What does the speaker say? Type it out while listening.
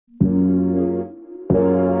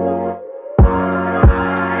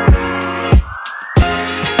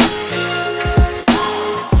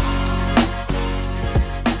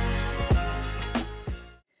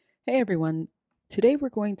everyone. Today we're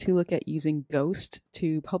going to look at using Ghost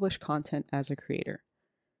to publish content as a creator.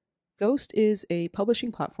 Ghost is a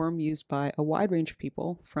publishing platform used by a wide range of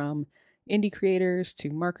people, from indie creators to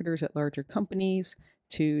marketers at larger companies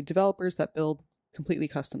to developers that build completely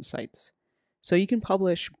custom sites. So you can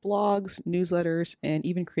publish blogs, newsletters, and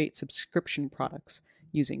even create subscription products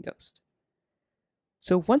using Ghost.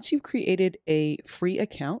 So once you've created a free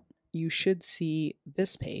account, you should see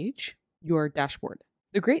this page, your dashboard.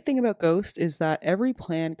 The great thing about Ghost is that every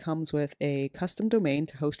plan comes with a custom domain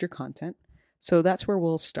to host your content. So that's where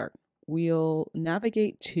we'll start. We'll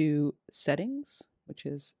navigate to Settings, which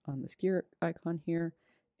is on this gear icon here,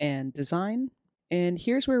 and Design. And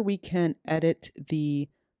here's where we can edit the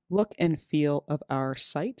look and feel of our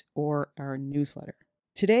site or our newsletter.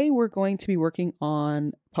 Today, we're going to be working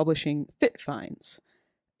on publishing Fit Finds,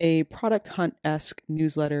 a product hunt-esque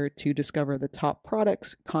newsletter to discover the top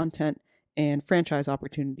products, content, and franchise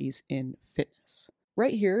opportunities in fitness.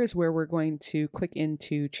 Right here is where we're going to click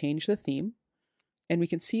into change the theme, and we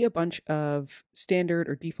can see a bunch of standard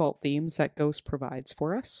or default themes that Ghost provides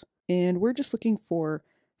for us. And we're just looking for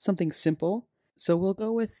something simple. So we'll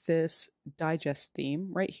go with this digest theme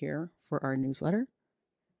right here for our newsletter.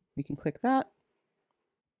 We can click that,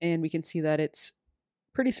 and we can see that it's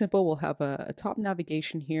pretty simple. We'll have a top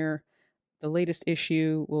navigation here. The latest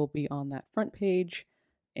issue will be on that front page,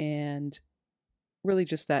 and really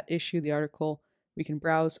just that issue, the article. We can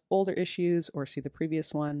browse older issues or see the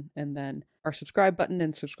previous one, and then our subscribe button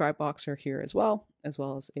and subscribe box are here as well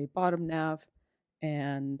as a bottom nav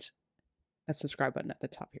and a subscribe button at the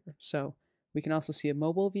top here. So we can also see a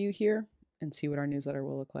mobile view here and see what our newsletter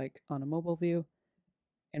will look like on a mobile view,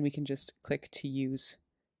 and we can just click to use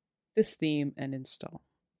this theme and install.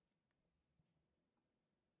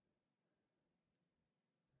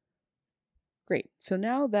 Great. So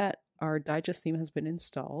now that our digest theme has been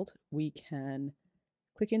installed, we can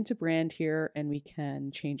click into brand here and we can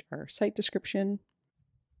change our site description.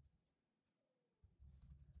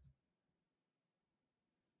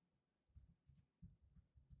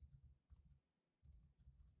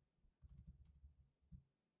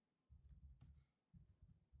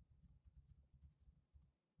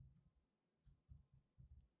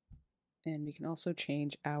 And we can also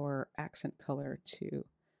change our accent color to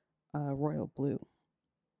royal blue.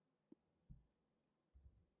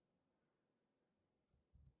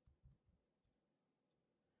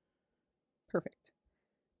 Perfect.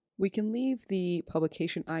 We can leave the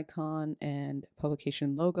publication icon and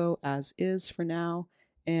publication logo as is for now.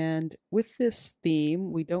 And with this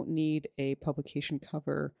theme, we don't need a publication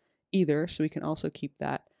cover either, so we can also keep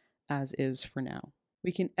that as is for now.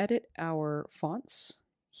 We can edit our fonts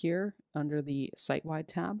here under the site-wide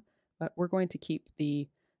tab, but we're going to keep the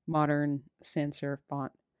modern sans serif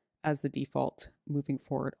font as the default moving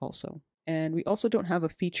forward also. And we also don't have a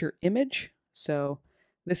feature image, so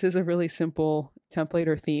this is a really simple template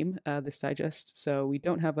or theme, this digest, so we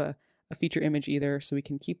don't have a feature image either, so we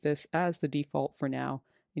can keep this as the default for now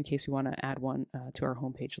in case we want to add one to our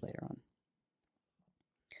homepage later on.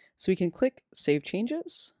 So we can click Save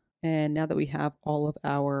Changes, and now that we have all of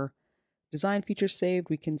our design features saved,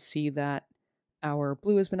 we can see that our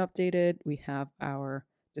blue has been updated. We have our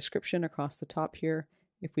description across the top here.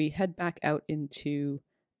 If we head back out into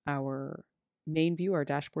our main view, our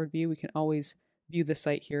dashboard view, we can always view the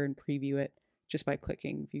site here and preview it just by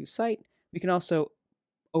clicking View Site. We can also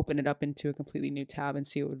open it up into a completely new tab and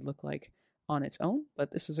see what it would look like on its own,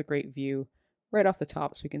 but this is a great view right off the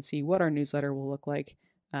top so we can see what our newsletter will look like.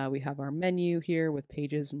 We have our menu here with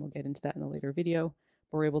pages, and we'll get into that in a later video.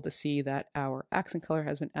 But we're able to see that our accent color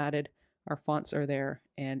has been added, our fonts are there,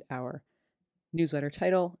 and our newsletter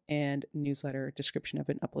title and newsletter description have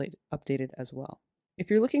been updated as well. If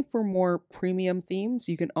you're looking for more premium themes,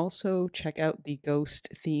 you can also check out the Ghost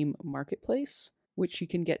Theme Marketplace, which you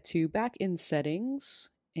can get to back in Settings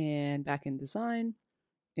and back in Design.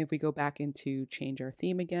 If we go back into Change Our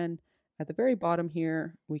Theme again, at the very bottom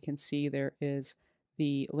here, we can see there is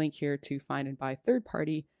the link here to find and buy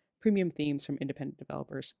third-party premium themes from independent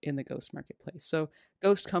developers in the Ghost Marketplace. So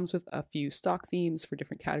Ghost comes with a few stock themes for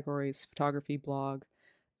different categories: photography, blog,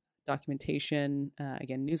 documentation,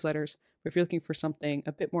 again, newsletters. But if you're looking for something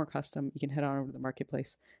a bit more custom, you can head on over to the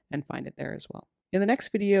marketplace and find it there as well. In the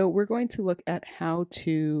next video, we're going to look at how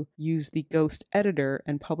to use the Ghost editor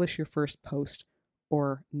and publish your first post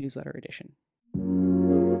or newsletter edition.